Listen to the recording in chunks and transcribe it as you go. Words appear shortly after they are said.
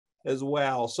as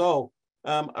well. So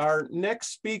our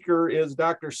next speaker is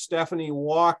Dr. Stephanie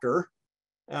Walker.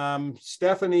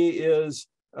 Stephanie is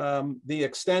the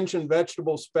Extension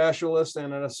Vegetable Specialist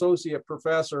and an Associate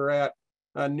Professor at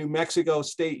New Mexico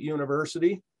State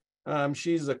University.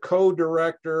 She's a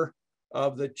co-director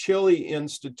of the Chile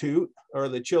Institute, or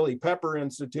the Chili Pepper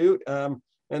Institute,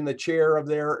 and the chair of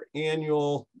their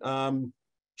annual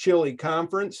Chili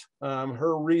Conference.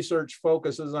 Her research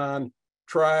focuses on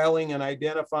trialing and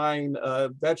identifying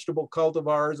vegetable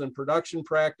cultivars and production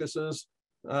practices,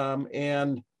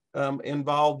 and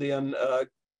involved in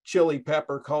chili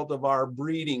pepper cultivar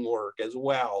breeding work as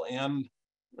well. And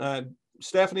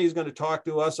Stephanie is going to talk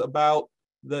to us about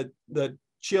the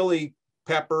chili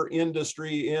pepper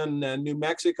industry in New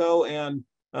Mexico, and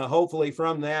hopefully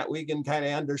from that we can kind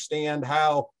of understand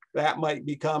how that might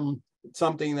become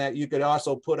something that you could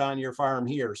also put on your farm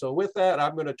here. So with that,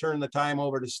 I'm going to turn the time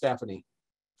over to Stephanie.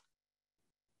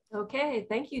 Okay,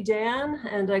 thank you, Dan,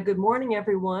 and good morning,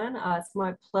 everyone. It's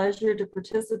my pleasure to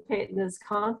participate in this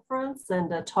conference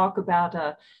and talk about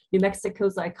New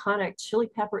Mexico's iconic chili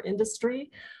pepper industry.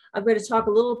 I'm going to talk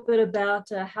a little bit about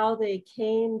how they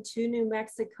came to New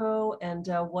Mexico and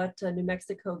what New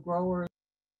Mexico growers.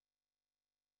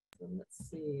 Let's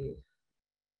see.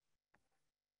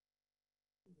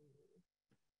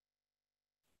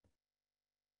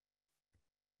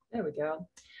 There we go.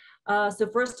 So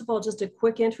first of all, just a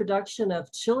quick introduction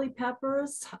of chili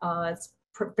peppers. It's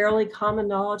fairly common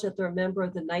knowledge that they're a member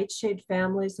of the nightshade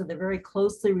family, so they're very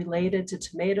closely related to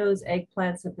tomatoes,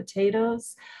 eggplants, and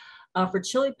potatoes. For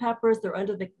chili peppers, they're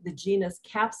under the genus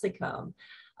Capsicum.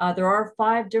 There are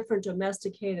 5 different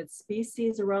domesticated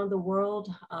species around the world,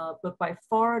 but by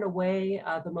far and away,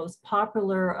 the most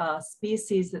popular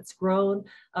species that's grown,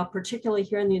 particularly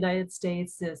here in the United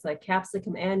States, is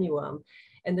Capsicum annuum.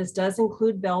 And this does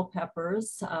include bell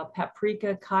peppers,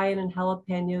 paprika, cayenne, and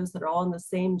jalapenos that are all in the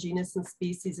same genus and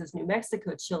species as New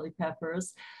Mexico chili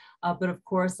peppers. But of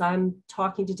course, I'm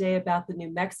talking today about the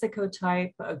New Mexico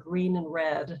type, green and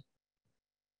red.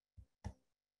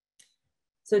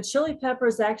 So chili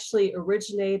peppers actually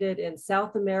originated in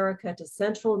South America to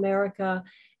Central America.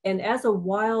 And as a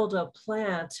wild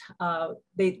plant,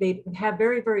 they have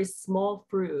very, very small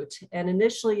fruit. And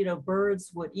initially,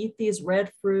 birds would eat these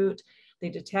red fruit. They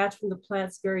detach from the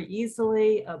plants very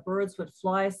easily. Birds would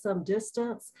fly some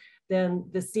distance. Then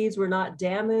the seeds were not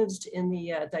damaged in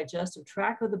the digestive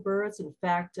tract of the birds. In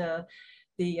fact,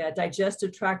 the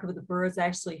digestive tract of the birds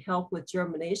actually help with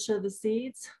germination of the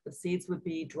seeds. The seeds would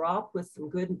be dropped with some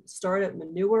good startup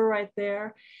manure right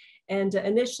there. And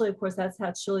initially, of course, that's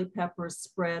how chili peppers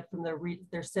spread from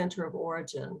their center of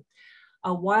origin.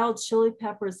 Wild chili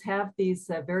peppers have these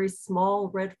very small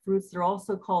red fruits. They're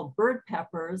also called bird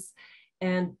peppers.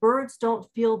 And birds don't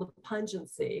feel the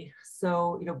pungency.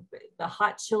 So, the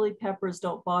hot chili peppers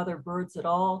don't bother birds at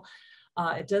all.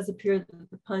 It does appear that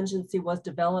the pungency was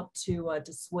developed to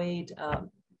dissuade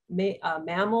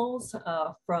mammals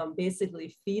from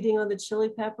basically feeding on the chili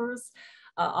peppers.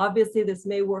 Obviously, this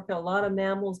may work on a lot of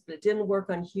mammals, but it didn't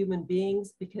work on human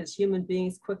beings because human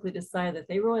beings quickly decided that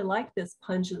they really like this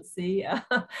pungency.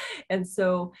 And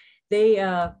so they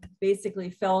basically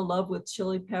fell in love with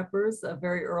chili peppers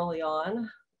very early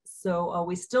on. So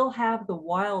we still have the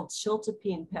wild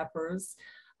chiltepine peppers.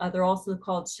 They're also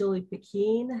called chili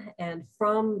piquin. And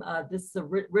from this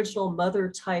original mother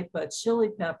type chili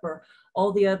pepper,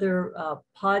 all the other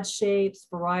pod shapes,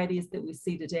 varieties that we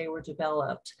see today were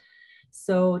developed.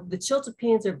 So the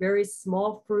chiltepines are very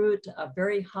small fruit,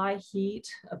 very high heat,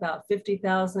 about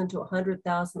 50,000 to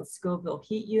 100,000 Scoville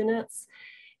heat units.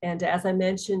 And as I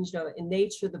mentioned, in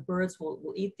nature, the birds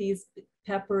will eat these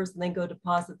peppers and then go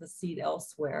deposit the seed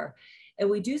elsewhere. And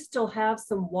we do still have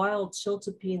some wild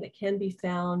chiltepine that can be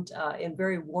found in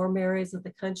very warm areas of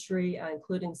the country,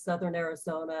 including southern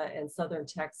Arizona and southern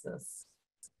Texas.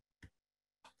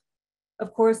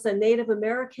 Of course, the Native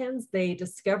Americans, they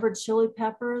discovered chili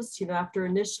peppers, after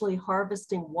initially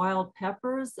harvesting wild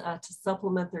peppers to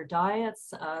supplement their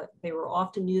diets. They were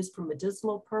often used for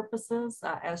medicinal purposes,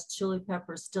 as chili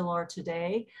peppers still are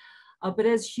today. But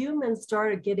as humans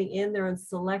started getting in there and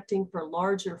selecting for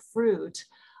larger fruit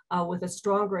with a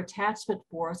stronger attachment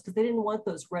force, because they didn't want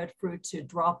those red fruit to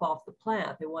drop off the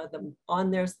plant. They wanted them on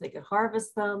there so they could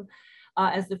harvest them.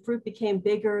 As the fruit became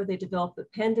bigger, they developed the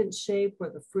pendant shape where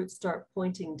the fruits start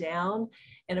pointing down.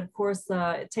 And of course,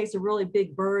 it takes a really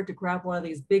big bird to grab one of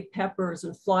these big peppers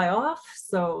and fly off.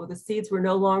 So the seeds were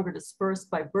no longer dispersed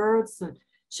by birds. So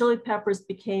chili peppers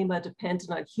became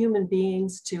dependent on human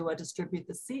beings to distribute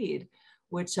the seed,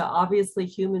 which obviously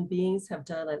human beings have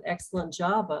done an excellent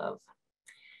job of.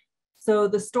 So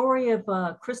the story of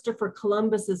Christopher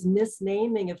Columbus's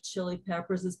misnaming of chili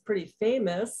peppers is pretty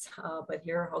famous, but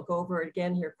here I'll go over it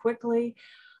again here quickly.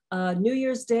 New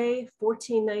Year's Day,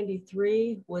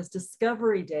 1493 was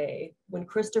Discovery Day when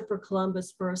Christopher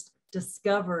Columbus first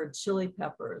discovered chili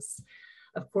peppers.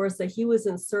 Of course, he was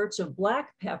in search of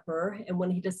black pepper, and when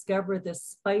he discovered this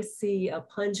spicy,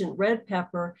 pungent red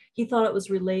pepper, he thought it was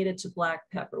related to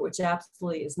black pepper, which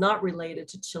absolutely is not related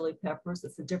to chili peppers.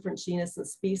 It's a different genus and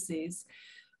species.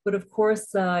 But of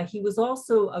course, he was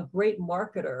also a great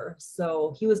marketer.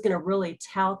 So he was going to really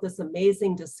tout this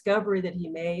amazing discovery that he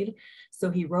made. So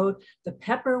he wrote, "The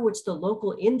pepper which the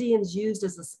local Indians used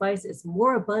as a spice is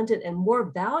more abundant and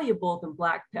more valuable than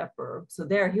black pepper." So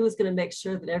there, he was going to make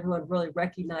sure that everyone really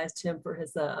recognized him for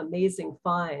his amazing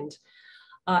find.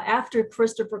 After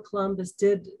Christopher Columbus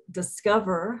did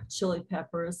discover chili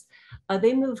peppers,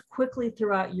 they moved quickly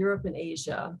throughout Europe and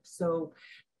Asia. So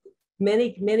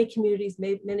many communities,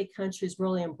 many countries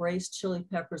really embraced chili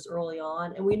peppers early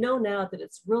on. And we know now that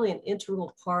it's really an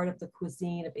integral part of the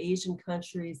cuisine of Asian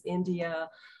countries, India,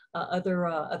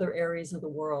 other areas of the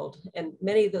world. And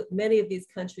many of these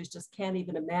countries just can't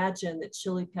even imagine that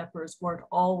chili peppers weren't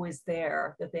always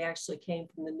there, that they actually came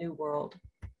from the New World.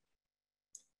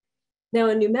 Now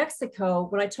in New Mexico,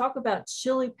 when I talk about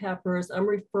chili peppers, I'm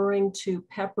referring to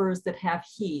peppers that have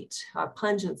heat,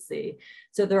 pungency.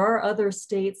 So there are other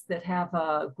states that have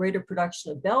a greater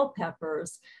production of bell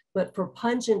peppers, but for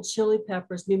pungent chili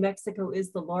peppers, New Mexico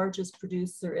is the largest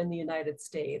producer in the United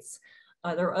States.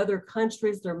 There are other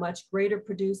countries that are much greater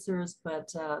producers,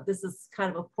 but this is kind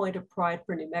of a point of pride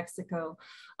for New Mexico.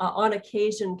 On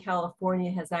occasion,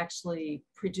 California has actually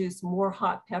produced more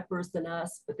hot peppers than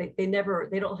us, but they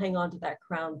don't hang on to that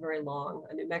crown very long.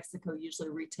 New Mexico usually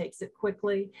retakes it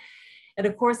quickly. And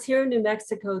of course, here in New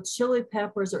Mexico, chili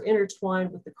peppers are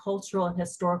intertwined with the cultural and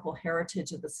historical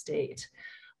heritage of the state.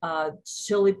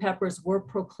 Chili peppers were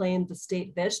proclaimed the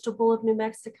state vegetable of New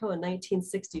Mexico in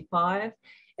 1965.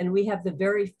 And we have the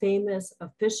very famous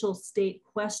official state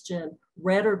question,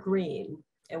 red or green.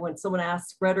 And when someone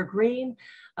asks red or green,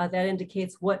 that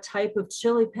indicates what type of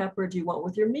chili pepper do you want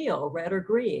with your meal, red or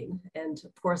green? And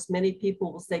of course, many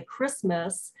people will say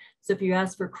Christmas. So if you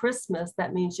ask for Christmas,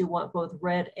 that means you want both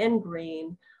red and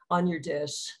green on your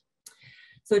dish.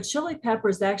 So chili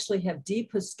peppers actually have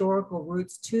deep historical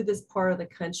roots to this part of the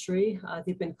country.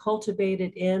 They've been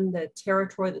cultivated in the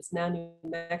territory that's now New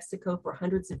Mexico for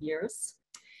hundreds of years.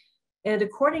 And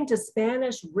according to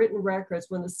Spanish written records,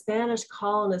 when the Spanish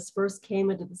colonists first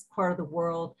came into this part of the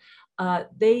world,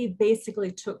 they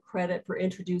basically took credit for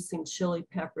introducing chili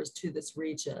peppers to this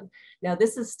region. Now,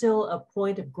 this is still a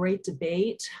point of great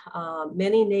debate.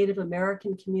 Many Native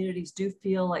American communities do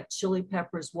feel like chili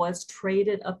peppers was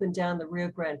traded up and down the Rio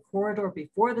Grande corridor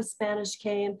before the Spanish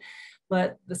came,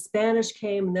 but the Spanish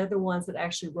came and they're the ones that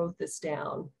actually wrote this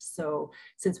down. So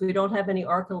since we don't have any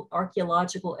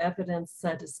archaeological evidence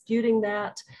disputing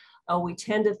that, we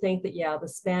tend to think that, yeah, the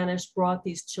Spanish brought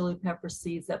these chili pepper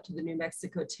seeds up to the New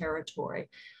Mexico territory.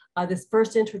 This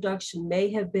first introduction may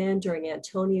have been during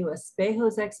Antonio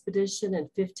Espejo's expedition in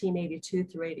 1582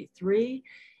 through 83.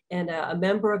 And a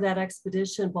member of that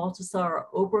expedition, Baltasar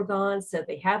Obregon, said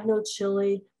they have no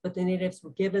chili, but the natives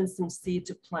were given some seed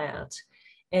to plant.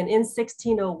 And in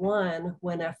 1601,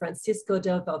 when Francisco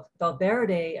de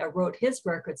Valverde wrote his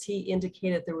records, he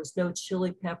indicated there was no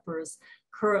chili peppers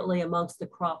currently amongst the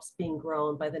crops being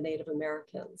grown by the Native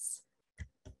Americans.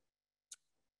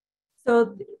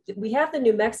 So we have the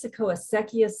New Mexico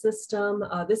acequia system.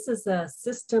 This is a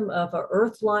system of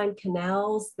earth-lined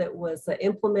canals that was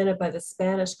implemented by the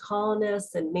Spanish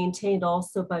colonists and maintained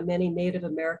also by many Native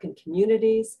American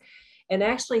communities. And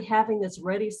actually having this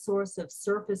ready source of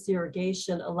surface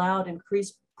irrigation allowed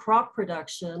increased crop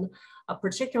production,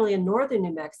 particularly in northern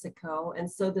New Mexico. And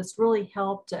so this really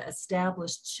helped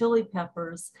establish chili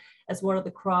peppers as one of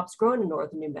the crops grown in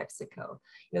northern New Mexico.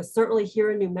 You know, certainly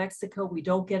here in New Mexico, we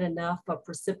don't get enough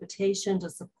precipitation to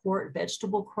support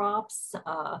vegetable crops.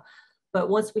 But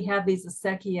once we have these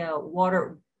acequia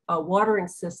watering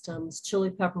systems, chili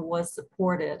pepper was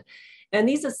supported. And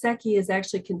these acequias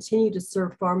actually continue to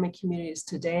serve farming communities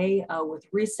today. With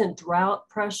recent drought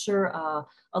pressure,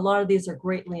 a lot of these are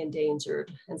greatly endangered.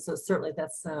 And so certainly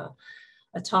that's a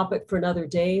topic for another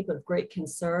day, but of great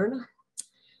concern.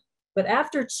 But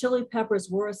after chili peppers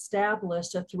were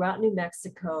established throughout New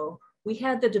Mexico, we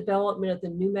had the development of the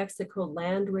New Mexico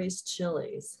land-raised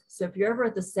chilies. So if you're ever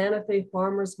at the Santa Fe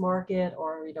Farmers Market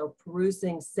or, you know,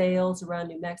 perusing sales around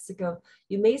New Mexico,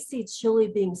 you may see chili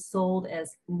being sold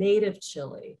as native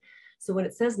chili. So when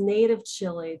it says native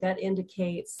chili, that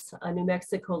indicates a New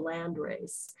Mexico land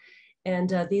race.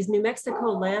 And these New Mexico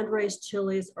land-raised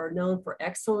chilies are known for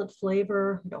excellent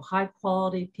flavor, high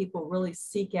quality. People really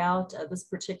seek out this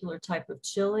particular type of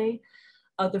chili.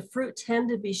 The fruit tend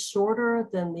to be shorter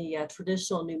than the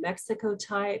traditional New Mexico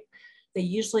type. They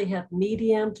usually have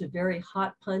medium to very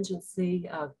hot pungency,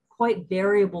 quite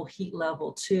variable heat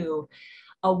level too.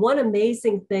 One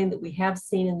amazing thing that we have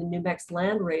seen in the New Mexico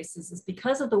land races is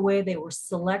because of the way they were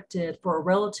selected for a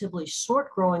relatively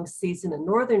short growing season in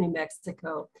northern New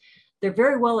Mexico, they're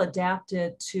very well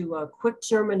adapted to quick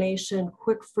germination,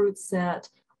 quick fruit set,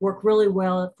 work really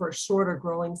well for a shorter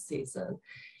growing season.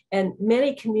 And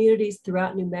many communities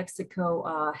throughout New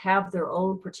Mexico have their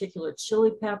own particular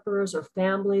chili peppers or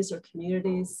families or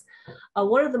communities.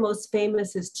 One of the most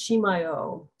famous is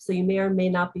Chimayo. So you may or may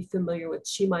not be familiar with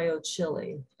Chimayo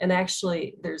chili. And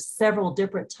actually, there's several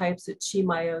different types of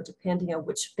Chimayo depending on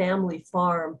which family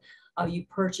farm you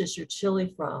purchase your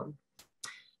chili from.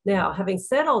 Now, having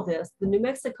said all this, the New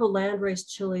Mexico land-raised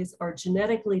chilies are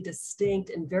genetically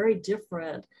distinct and very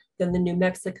different than the New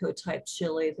Mexico type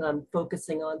chili that I'm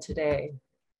focusing on today.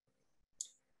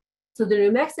 So the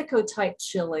New Mexico type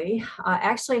chili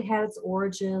actually had its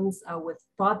origins with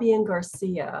Fabian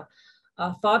Garcia.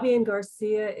 Fabian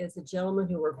Garcia is a gentleman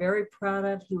who we're very proud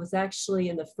of. He was actually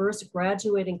in the first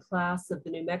graduating class of the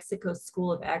New Mexico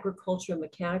School of Agriculture and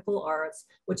Mechanical Arts,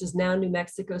 which is now New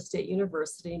Mexico State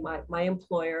University, my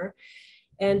employer.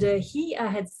 And he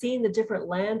had seen the different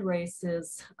land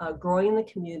races growing in the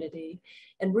community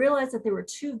and realized that they were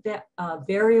too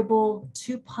variable,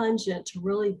 too pungent to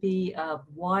really be of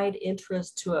wide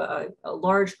interest to a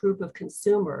large group of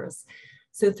consumers.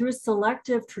 So through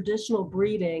selective traditional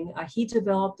breeding, he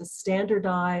developed a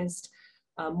standardized,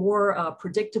 more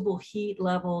predictable heat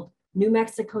leveled New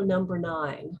Mexico number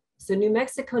 9. So New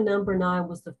Mexico number 9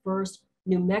 was the first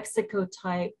New Mexico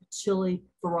type chili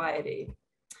variety.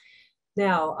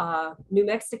 Now, New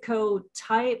Mexico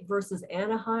type versus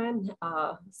Anaheim.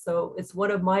 So it's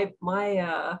one of my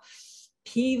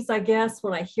peeves, I guess,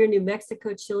 when I hear New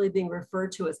Mexico chili being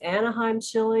referred to as Anaheim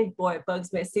chili. Boy, it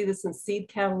bugs me. I see this in seed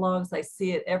catalogs. I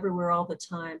see it everywhere all the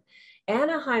time.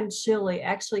 Anaheim chili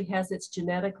actually has its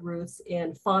genetic roots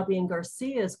in Fabian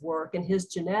Garcia's work and his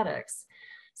genetics.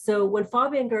 So when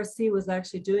Fabian Garcia was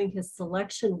actually doing his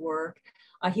selection work,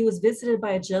 he was visited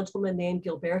by a gentleman named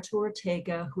Gilberto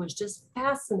Ortega, who was just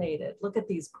fascinated. Look at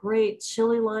these great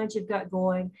chili lines you've got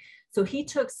going. So he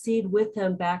took seed with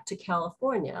him back to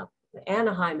California, the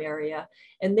Anaheim area,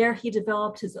 and there he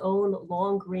developed his own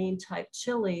long green type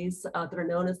chilies that are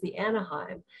known as the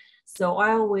Anaheim. So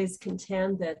I always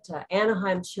contend that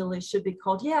Anaheim chili should be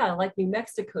called, like New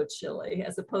Mexico chili,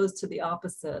 as opposed to the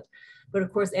opposite. But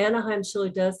of course, Anaheim chili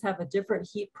does have a different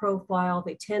heat profile.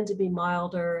 They tend to be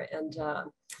milder. And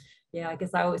I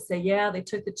guess I always say, they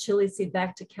took the chili seed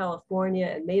back to California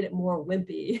and made it more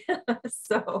wimpy.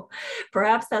 So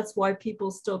perhaps that's why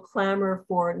people still clamor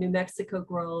for New Mexico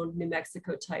grown, New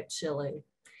Mexico type chili.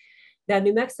 Now,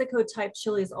 New Mexico type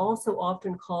chili is also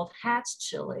often called hatch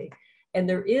chili. And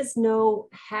there is no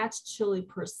hatch chili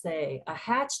per se. A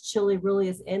hatch chili really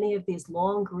is any of these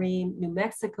long green New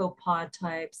Mexico pod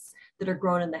types that are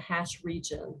grown in the hatch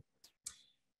region.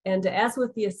 And as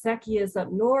with the acequias up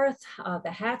north,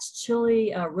 the hatch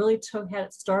chili really had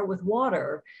its start with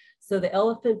water. So the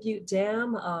Elephant Butte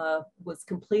Dam was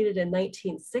completed in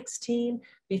 1916.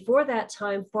 Before that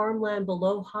time, farmland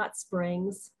below hot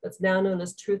springs, that's now known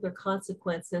as Truth or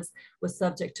Consequences, was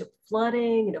subject to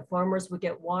flooding. Farmers would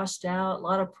get washed out, a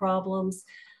lot of problems.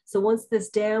 So once this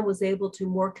dam was able to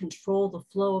more control the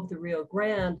flow of the Rio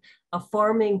Grande,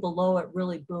 farming below it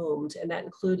really boomed, and that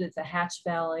included the Hatch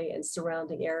Valley and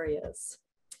surrounding areas.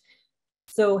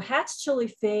 So hatch chili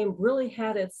fame really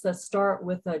had its start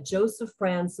with Joseph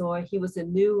Franzoy. He was a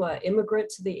new immigrant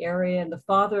to the area and the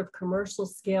father of commercial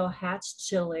scale hatch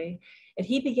chili. And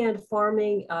he began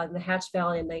farming in the Hatch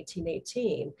Valley in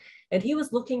 1918. And he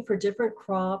was looking for different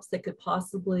crops that could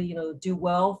possibly, do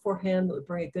well for him, that would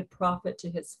bring a good profit to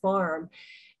his farm.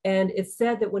 And it's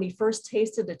said that when he first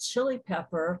tasted a chili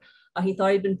pepper, he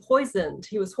thought he'd been poisoned.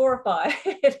 He was horrified,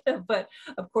 but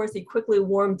of course he quickly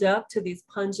warmed up to these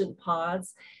pungent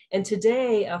pods. And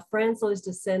today, Franzoy's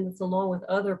descendants, along with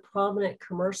other prominent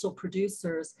commercial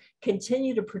producers,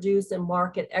 continue to produce and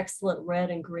market excellent red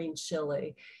and green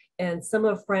chili. And some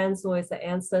of Franzoy's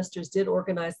ancestors did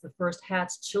organize the first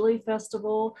Hatch Chili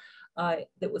Festival.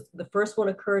 The first one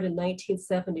occurred in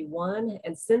 1971.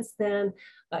 And since then,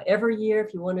 every year,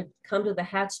 if you want to come to the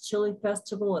Hatch Chili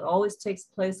Festival, it always takes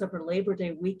place over Labor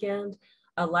Day weekend.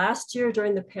 Last year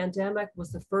during the pandemic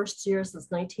was the first year since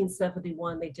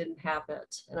 1971 they didn't have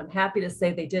it. And I'm happy to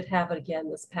say they did have it again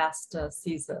this past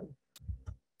season.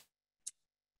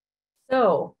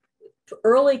 So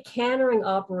early cannering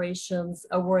operations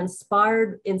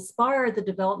inspired the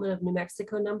development of New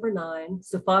Mexico #9.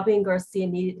 So Fabian Garcia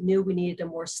knew we needed a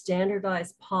more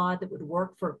standardized pod that would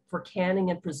work for canning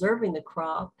and preserving the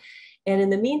crop. And in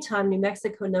the meantime, New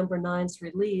Mexico #9's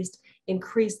released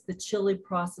increased the chili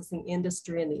processing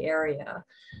industry in the area.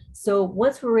 So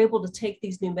once we were able to take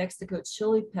these New Mexico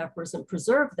chili peppers and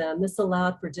preserve them, this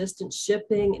allowed for distant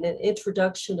shipping and an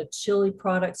introduction of chili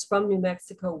products from New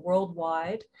Mexico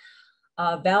worldwide.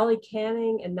 Valley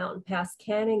Canning and Mountain Pass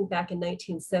Canning back in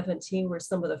 1917 were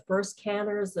some of the first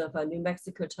canners of New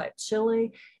Mexico type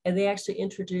chili, and they actually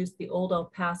introduced the Old El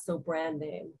Paso brand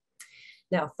name.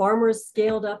 Now, farmers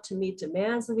scaled up to meet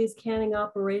demands of these canning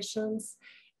operations.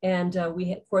 And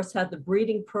we, of course, had the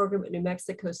breeding program at New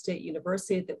Mexico State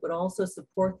University that would also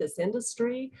support this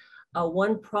industry.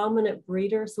 One prominent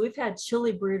breeder, so we've had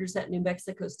chili breeders at New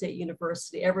Mexico State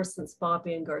University ever since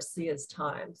Fabian Garcia's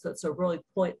time. So it's a really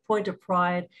point of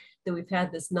pride that we've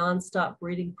had this nonstop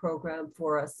breeding program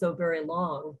for so very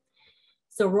long.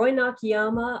 So Roy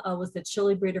Nakayama was the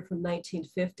chili breeder from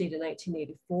 1950 to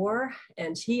 1984,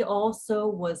 and he also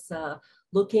was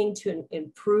looking to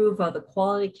improve the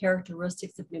quality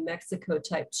characteristics of New Mexico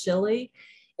type chili.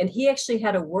 And he actually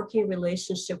had a working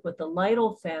relationship with the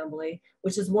Lytle family,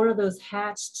 which is one of those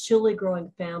hatched chili growing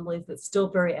families that's still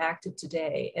very active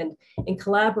today. And in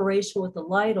collaboration with the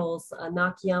Lytles,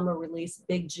 Nakayama released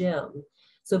Big Jim.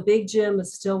 So Big Jim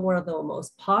is still one of the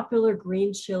most popular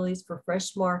green chilies for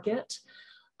fresh market.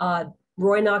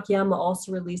 Roy Nakayama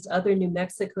also released other New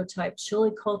Mexico type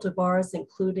chili cultivars,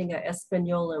 including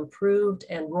Española Improved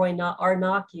and Roy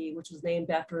Arnaki, which was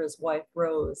named after his wife,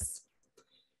 Rose.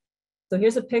 So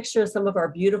here's a picture of some of our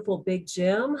beautiful Big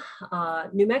Jim.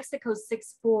 New Mexico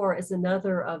 6-4 is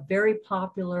another very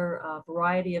popular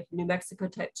variety of New Mexico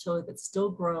type chili that's still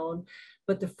grown,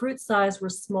 but the fruit size were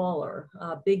smaller.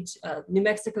 New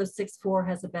Mexico 6-4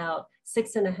 has about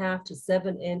 6.5 to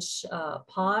 7-inch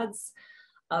pods.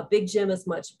 Big Jim is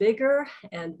much bigger,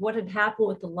 and what had happened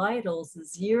with the Lytles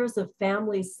is years of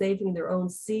families saving their own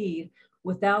seed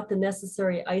without the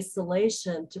necessary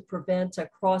isolation to prevent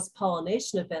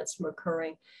cross-pollination events from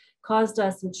occurring caused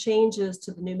us some changes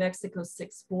to the New Mexico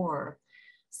 6-4.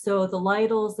 So the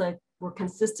Lytles were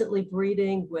consistently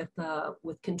breeding with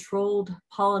controlled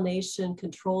pollination,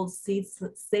 controlled seed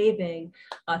saving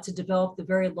to develop the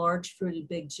very large fruited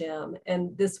Big Jim.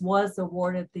 And this was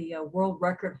awarded the world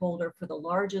record holder for the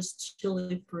largest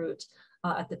chili fruit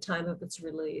at the time of its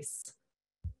release.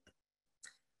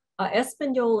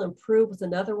 Española Improved was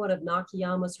another one of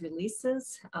Nakayama's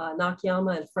releases,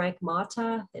 Nakayama and Frank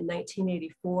Mata in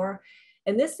 1984.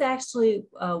 And this actually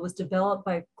was developed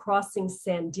by crossing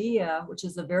Sandia, which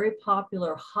is a very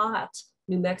popular hot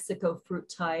New Mexico fruit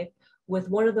type, with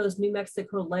one of those New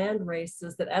Mexico land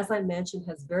races that, as I mentioned,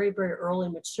 has very, very early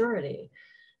maturity.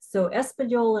 So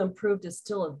Española Improved is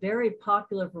still a very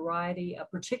popular variety,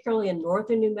 particularly in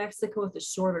northern New Mexico with a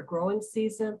shorter growing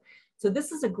season. So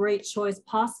this is a great choice,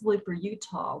 possibly for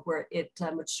Utah, where it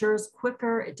matures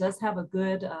quicker. It does have a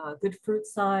good fruit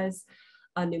size,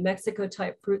 a New Mexico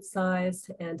type fruit size,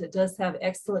 and it does have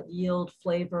excellent yield,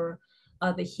 flavor.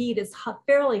 The heat is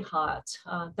fairly hot,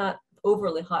 not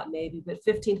overly hot maybe, but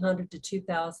 1,500 to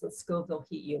 2,000 Scoville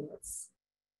heat units.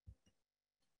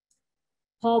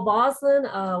 Paul Boslin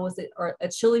was a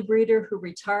chili breeder who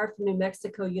retired from New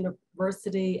Mexico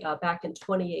University back in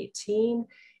 2018.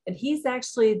 And he's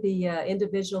actually the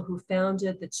individual who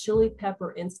founded the Chili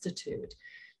Pepper Institute.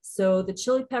 So the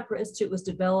Chili Pepper Institute was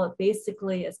developed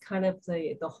basically as kind of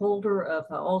the holder of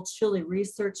all chili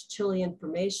research, chili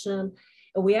information.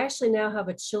 And we actually now have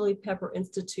a Chili Pepper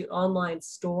Institute online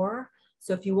store.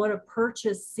 So if you want to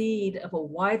purchase seed of a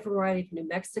wide variety of New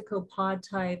Mexico pod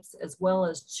types, as well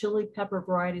as chili pepper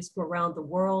varieties from around the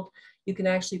world, you can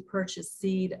actually purchase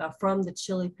seed from the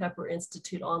Chili Pepper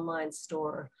Institute online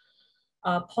store.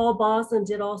 Paul Boslin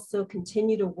did also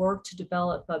continue to work to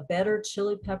develop better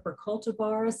chili pepper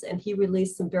cultivars, and he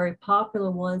released some very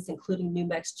popular ones, including New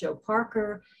Mex Joe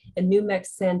Parker and New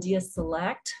Mex Sandia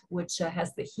Select, which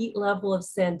has the heat level of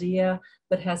Sandia,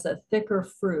 but has a thicker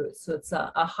fruit. So it's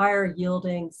a higher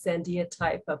yielding Sandia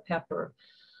type of pepper.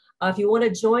 If you want to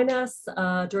join us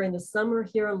during the summer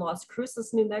here in Las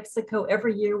Cruces, New Mexico,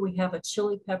 every year we have a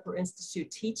Chili Pepper Institute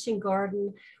teaching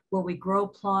garden where we grow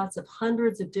plots of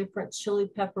hundreds of different chili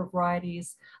pepper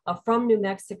varieties from New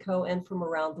Mexico and from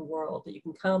around the world that you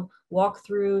can come walk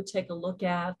through, take a look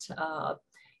at.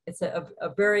 It's a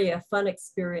very fun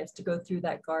experience to go through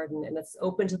that garden, and it's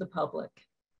open to the public.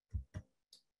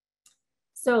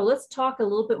 So let's talk a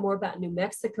little bit more about New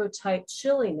Mexico type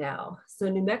chili now. So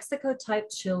New Mexico type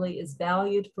chili is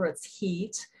valued for its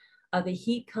heat. The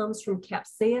heat comes from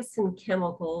capsaicin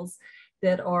chemicals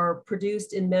that are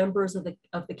produced in members of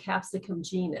the capsicum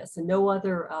genus, and no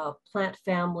other plant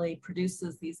family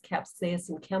produces these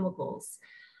capsaicin chemicals.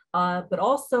 But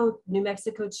also New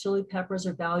Mexico chili peppers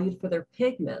are valued for their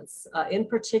pigments. In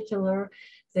particular,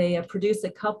 they produce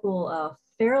a couple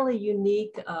fairly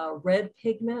unique red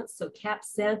pigments. So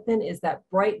capsanthin is that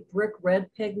bright brick red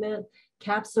pigment.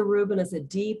 Capsarubin is a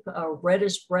deep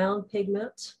reddish brown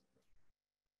pigment.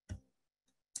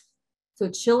 So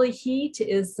chili heat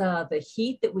is the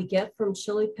heat that we get from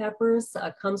chili peppers,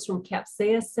 comes from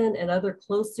capsaicin and other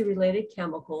closely related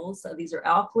chemicals. These are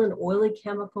alkaline, oily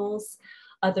chemicals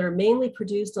that are mainly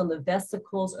produced on the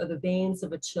vesicles or the veins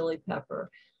of a chili pepper.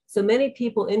 So many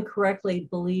people incorrectly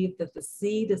believe that the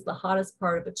seed is the hottest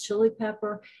part of a chili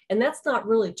pepper, and that's not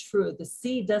really true. The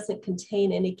seed doesn't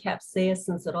contain any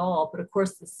capsaicins at all, but of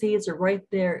course the seeds are right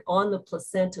there on the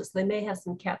placenta, so they may have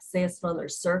some capsaicin on their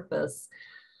surface.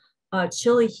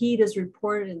 Chili heat is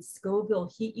reported in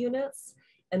Scoville heat units,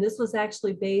 and this was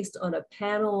actually based on a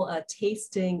panel a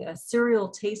serial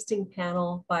tasting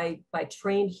panel by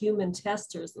trained human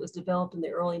testers that was developed in the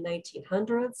early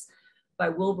 1900s by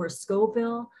Wilbur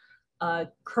Scoville.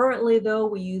 Currently, though,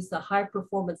 we use the high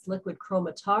performance liquid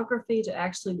chromatography to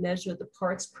actually measure the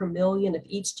parts per million of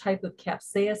each type of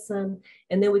capsaicin,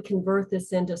 and then we convert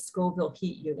this into Scoville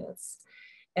heat units.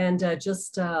 And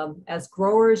as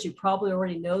growers, you probably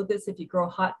already know this if you grow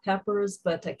hot peppers,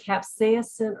 but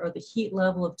capsaicin, or the heat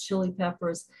level of chili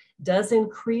peppers, does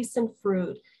increase in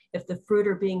fruit if the fruit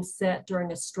are being set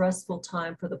during a stressful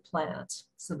time for the plant.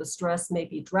 So the stress may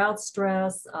be drought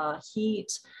stress,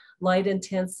 heat, light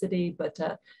intensity, but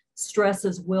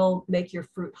stresses will make your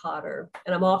fruit hotter.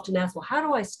 And I'm often asked, well, how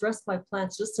do I stress my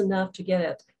plants just enough to get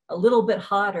it a little bit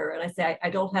hotter? And I say, I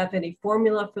don't have any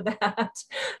formula for that.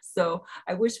 So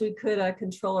I wish we could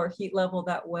control our heat level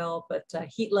that well, but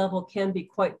heat level can be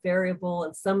quite variable.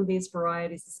 And some of these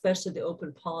varieties, especially the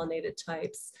open pollinated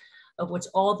types, of which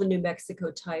all the New Mexico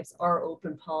types are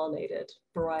open pollinated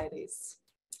varieties.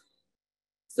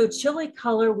 So chili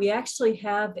color, we actually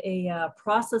have a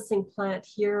processing plant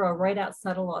here right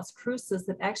outside of Las Cruces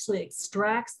that actually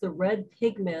extracts the red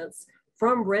pigments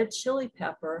from red chili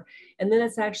pepper, and then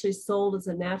it's actually sold as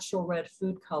a natural red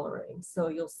food coloring. So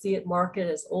you'll see it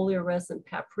marketed as oleoresin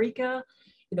paprika.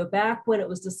 You know, back when it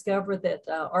was discovered that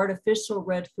artificial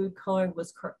red food coloring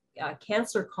was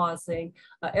cancer causing,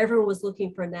 everyone was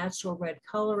looking for natural red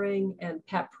coloring, and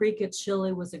paprika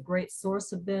chili was a great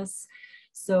source of this.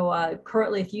 So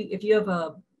currently, if you have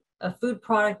a food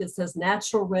product that says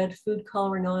natural red food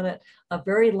coloring on it,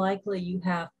 very likely you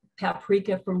have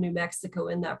paprika from New Mexico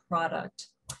in that product.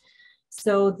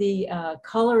 So the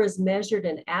color is measured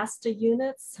in ASTA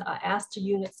units. ASTA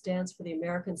unit stands for the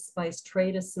American Spice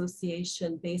Trade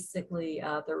Association, basically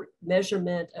the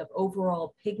measurement of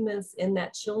overall pigments in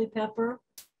that chili pepper.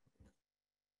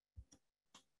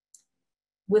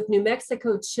 With New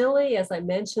Mexico chili, as I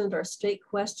mentioned, our state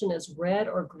question is red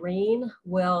or green.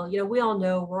 Well, you know, we all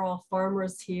know we're all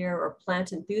farmers here or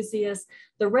plant enthusiasts.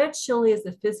 The red chili is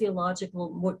the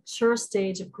physiological mature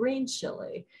stage of green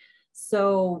chili.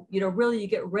 So, you know, really you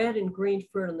get red and green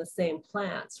fruit on the same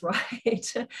plants,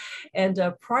 right? And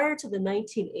prior to the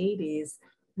 1980s,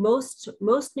 most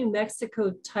New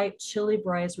Mexico type chili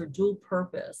varieties were dual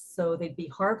purpose. So they'd be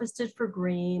harvested for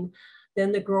green.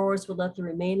 Then the growers would let the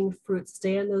remaining fruit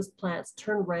stay on those plants,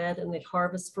 turn red, and they'd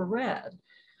harvest for red.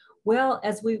 Well,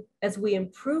 as we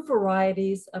improve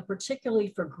varieties, particularly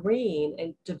for green,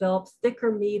 and develop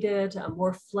thicker meated,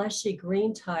 more fleshy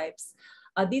green types,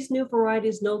 these new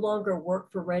varieties no longer work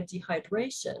for red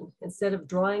dehydration. Instead of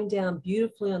drying down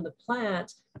beautifully on the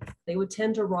plant, they would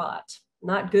tend to rot.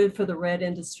 Not good for the red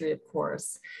industry, of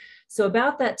course. So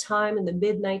about that time in the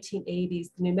mid-1980s,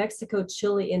 the New Mexico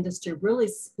chili industry really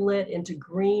split into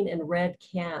green and red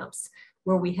camps,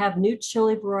 where we have new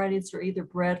chili varieties that are either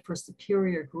bred for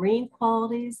superior green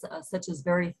qualities, such as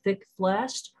very thick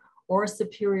fleshed, or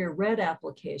superior red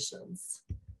applications.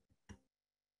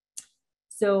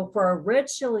 So for our red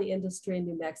chili industry in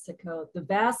New Mexico, the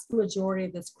vast majority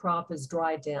of this crop is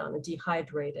dried down and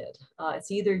dehydrated. It's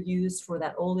either used for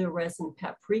that oleoresin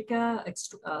paprika,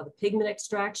 the pigment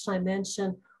extraction I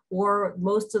mentioned, or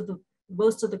most of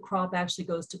the crop actually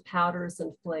goes to powders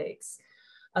and flakes.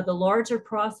 The larger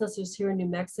processors here in New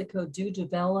Mexico do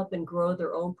develop and grow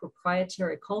their own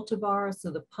proprietary cultivars, so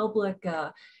the public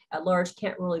at large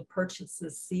can't really purchase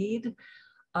this seed.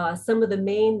 Some of the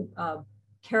main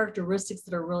characteristics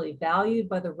that are really valued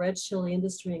by the red chili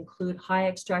industry include high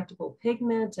extractable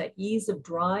pigment, ease of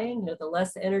drying. You know, the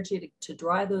less energy to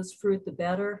dry those fruit, the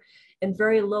better. and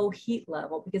very low heat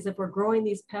level, because if we're growing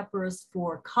these peppers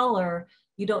for color,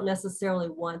 you don't necessarily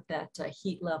want that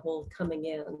heat level coming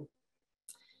in.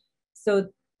 So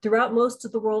throughout most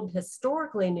of the world,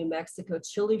 historically in New Mexico,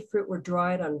 chili fruit were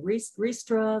dried on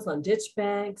ristras, on ditch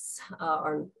banks,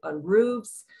 on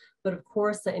roofs. But of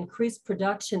course, the increased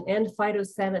production and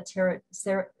phytosanitary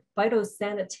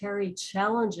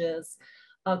challenges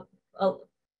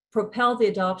propelled the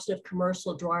adoption of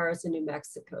commercial dryers in New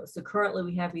Mexico. So currently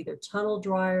we have either tunnel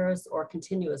dryers or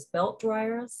continuous belt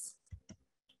dryers.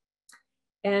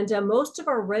 And most of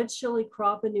our red chili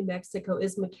crop in New Mexico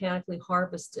is mechanically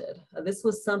harvested. This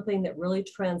was something that really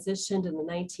transitioned in the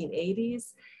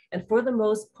 1980s. And for the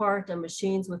most part,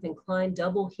 machines with inclined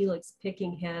double helix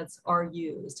picking heads are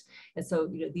used. And so,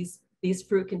 these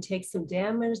fruit can take some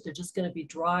damage. They're just going to be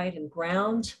dried and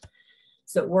ground.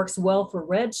 So it works well for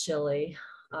red chili.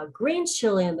 Green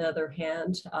chili, on the other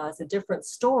hand, is a different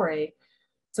story.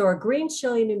 So our green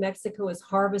chili in New Mexico is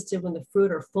harvested when the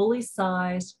fruit are fully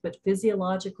sized, but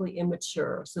physiologically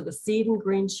immature. So the seed in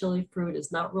green chili fruit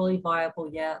is not really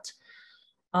viable yet.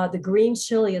 The green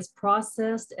chili is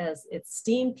processed as it's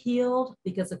steam peeled,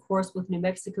 because of course with New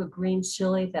Mexico green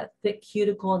chili, that thick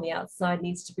cuticle on the outside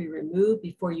needs to be removed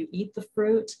before you eat the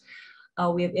fruit.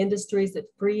 We have industries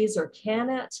that freeze or can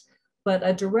it,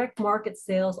 but direct market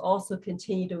sales also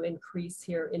continue to increase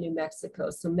here in New Mexico.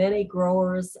 So many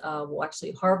growers will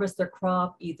actually harvest their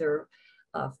crop, either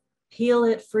peel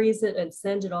it, freeze it, and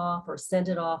send it off, or send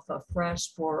it off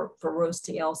fresh for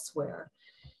roasting elsewhere.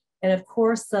 And of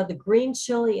course, the green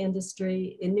chili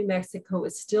industry in New Mexico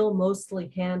is still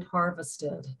mostly hand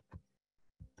harvested.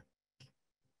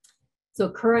 So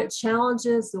current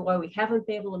challenges, why we haven't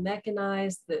been able to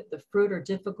mechanize, the fruit are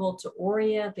difficult to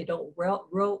orient, they don't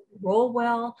roll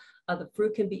well, the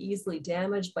fruit can be easily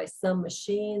damaged by some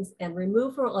machines, and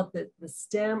removal of the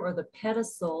stem or the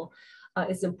pedicel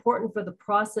is important for the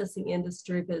processing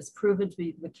industry, but it's proven to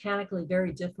be mechanically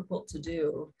very difficult to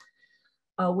do.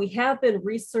 We have been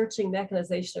researching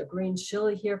mechanization of green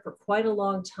chili here for quite a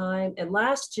long time, and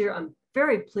last year, I'm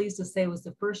very pleased to say, was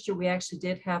the first year we actually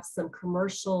did have some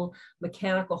commercial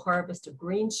mechanical harvest of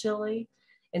green chili.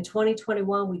 In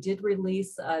 2021, we did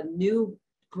release a new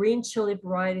green chili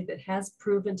variety that has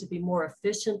proven to be more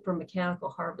efficient for mechanical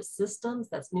harvest systems.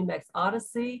 That's New Mex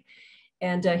Odyssey.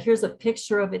 And here's a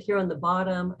picture of it here on the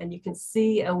bottom. And you can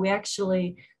see we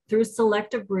actually, through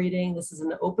selective breeding, this is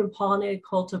an open pollinated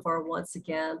cultivar once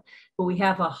again, but we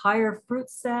have a higher fruit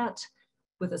set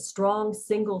with a strong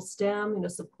single stem,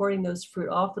 supporting those fruit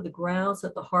off of the ground so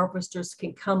that the harvesters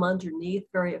can come underneath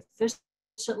very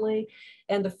efficiently,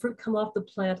 and the fruit come off the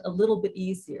plant a little bit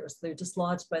easier. So they're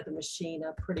dislodged by the machine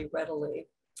pretty readily.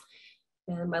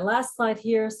 And my last slide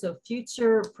here, so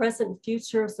future, present and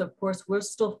future. So of course, we're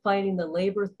still fighting the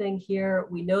labor thing here.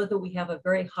 We know that we have a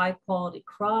very high quality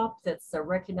crop that's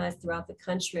recognized throughout the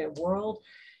country and world.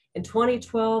 In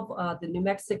 2012, the New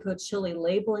Mexico Chili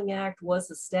Labeling Act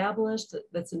was established,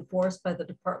 that's enforced by the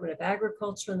Department of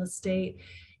Agriculture in the state.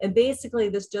 And basically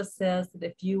this just says that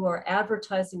if you are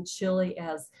advertising chili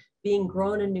as being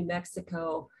grown in New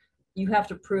Mexico, you have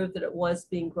to prove that it was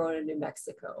being grown in New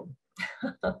Mexico.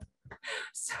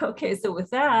 So with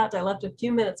that, I left a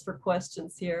few minutes for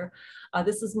questions here.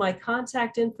 This is my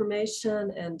contact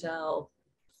information, and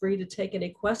free to take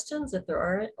any questions if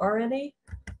there are any.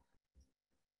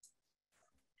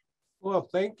 Well,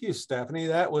 thank you, Stephanie.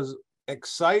 That was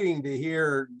exciting to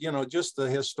hear, just the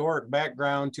historic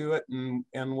background to it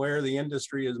and where the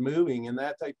industry is moving and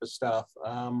that type of stuff.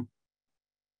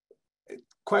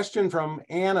 Question from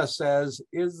Anna says,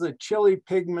 is the chili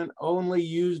pigment only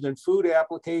used in food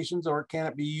applications, or can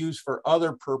it be used for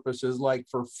other purposes, like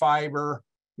for fiber,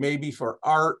 maybe for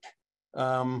art,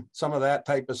 some of that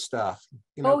type of stuff?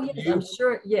 Oh yes, I'm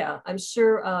sure. Yeah, I'm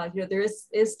sure. There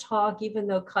is talk, even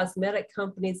though cosmetic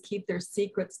companies keep their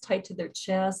secrets tight to their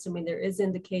chest. I mean, there is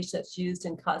indication it's used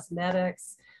in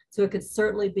cosmetics, so it could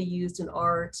certainly be used in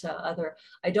art.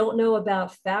 I don't know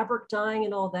about fabric dyeing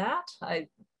and all that. I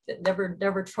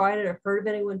never tried it or heard of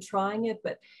anyone trying it,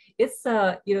 but it's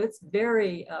it's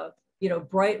very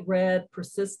bright red,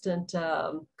 persistent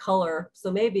color.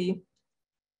 So maybe.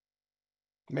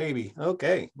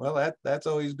 Okay, well that's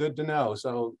always good to know.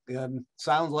 So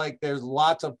sounds like there's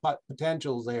lots of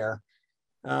potentials there.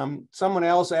 Someone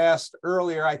else asked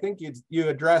earlier, I think you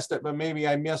addressed it, but maybe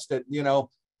I missed it.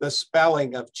 The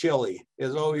spelling of chili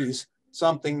is always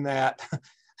something that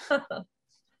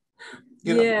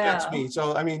gets me.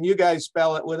 So I mean, you guys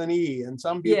spell it with an E, and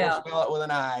some people spell it with an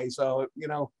I. So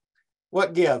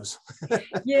what gives?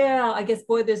 Yeah, I guess,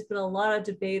 boy, there's been a lot of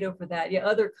debate over that. Yeah,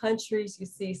 other countries, you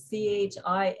see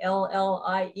Chillie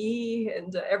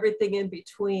and everything in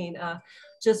between.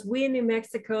 Just we in New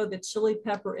Mexico, the Chili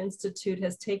Pepper Institute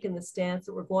has taken the stance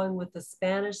that we're going with the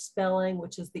Spanish spelling,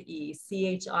 which is the E,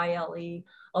 Chile.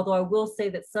 Although I will say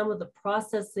that some of the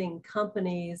processing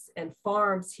companies and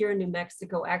farms here in New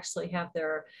Mexico actually have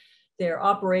their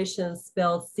operations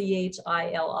spelled Chili.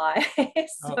 Oh,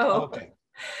 So, okay.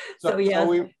 so So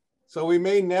yeah. we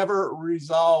may never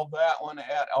resolve that one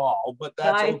at all, but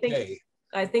that's okay.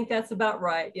 I think that's about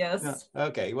right. Yeah, Yes.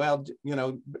 okay. Well,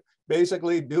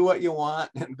 basically do what you want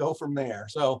and go from there.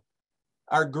 So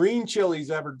are green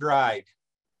chilies ever dried?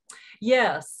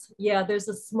 Yes. Yeah. There's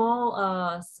a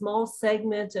small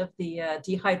segment of the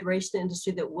dehydration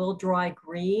industry that will dry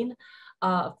green.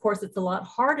 Of course, it's a lot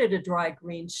harder to dry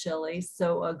green chili.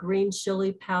 So a green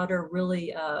chili powder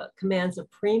really commands a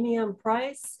premium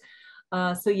price.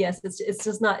 So yes, it's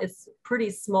just not, it's pretty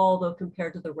small though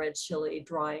compared to the red chili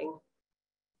drying.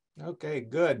 Okay,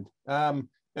 good.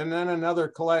 And then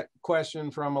another question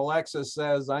from Alexis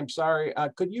says, I'm sorry,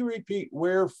 could you repeat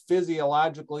where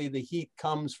physiologically the heat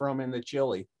comes from in the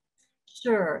chili?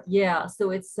 Sure. Yeah.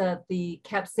 So it's the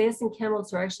capsaicin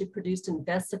chemicals are actually produced in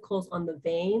vesicles on the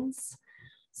veins.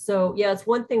 So yeah, it's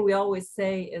one thing we always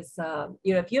say is,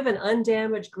 if you have an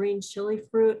undamaged green chili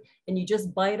fruit and you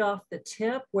just bite off the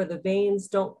tip where the veins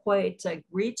don't quite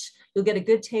reach, you'll get a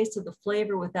good taste of the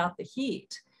flavor without the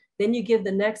heat. Then you give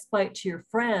the next bite to your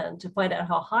friend to find out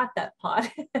how hot that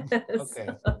pot is. Okay.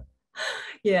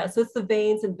 Yeah, so it's the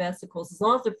veins and vesicles. As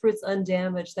long as the fruit's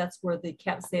undamaged, that's where the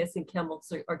capsaicin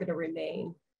chemicals are going to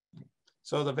remain.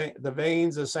 So the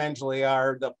veins essentially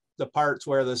are the parts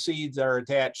where the seeds are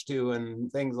attached to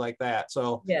and things like that.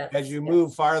 So yes, as you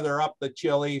move farther up the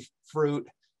chili fruit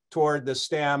toward the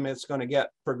stem, it's going to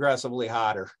get progressively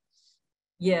hotter.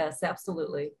 Yes,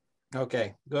 absolutely.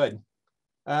 Okay, good.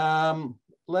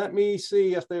 Let me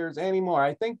see if there's any more.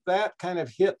 I think that kind of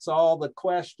hits all the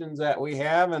questions that we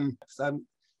have. And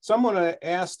someone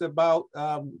asked about,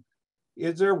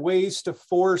 is there ways to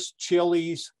force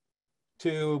chilies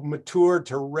to mature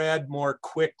to red more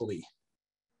quickly?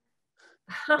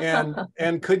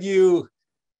 And could you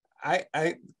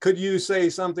say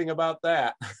something about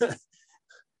that?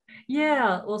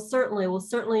 Yeah, well, certainly,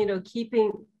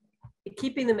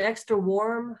 keeping them extra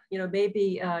warm,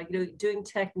 maybe doing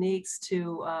techniques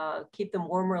to keep them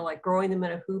warmer, like growing them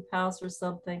in a hoop house or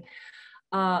something.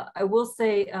 I will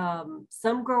say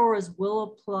some growers will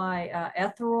apply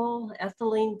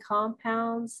ethylene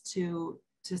compounds to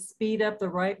speed up the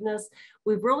ripeness.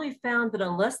 We've really found that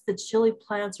unless the chili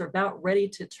plants are about ready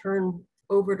to turn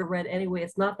over to red anyway,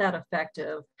 it's not that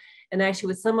effective. And actually,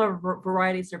 with some of our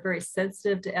varieties, they're very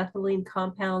sensitive to ethylene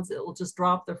compounds. It will just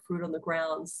drop the fruit on the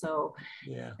ground. So,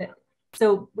 yeah.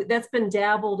 So that's been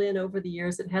dabbled in over the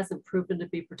years. It hasn't proven to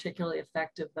be particularly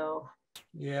effective, though.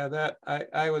 Yeah, that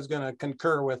I was going to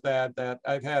concur with that. That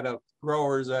I've had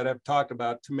growers that have talked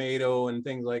about tomato and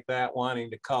things like that,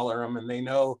 wanting to color them, and they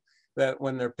know that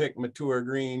when they're picked mature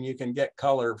green, you can get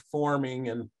color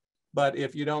forming, but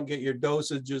if you don't get your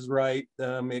dosages right,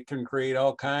 it can create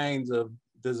all kinds of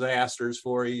disasters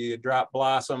for you. You drop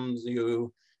blossoms,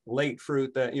 late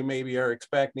fruit that you maybe are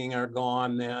expecting are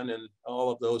gone then, and all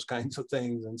of those kinds of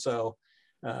things. And so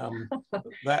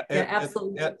that yeah,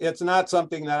 absolutely. it's not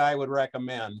something that I would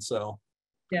recommend. So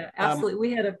yeah,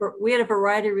 absolutely. We had a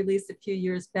variety release a few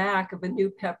years back of a new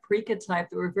paprika type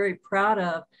that we're very proud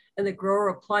of, and the grower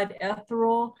applied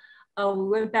ethyl. We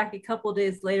went back a couple of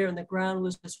days later, and the ground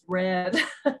was just red,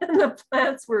 and the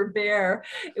plants were bare.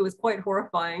 It was quite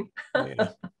horrifying.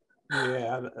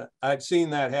 Yeah, I've seen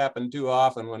that happen too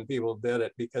often when people did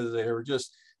it, because they were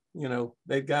just,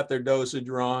 they got their dosage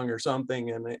wrong or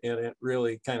something, and it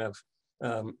really kind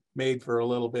of made for a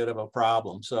little bit of a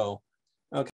problem. So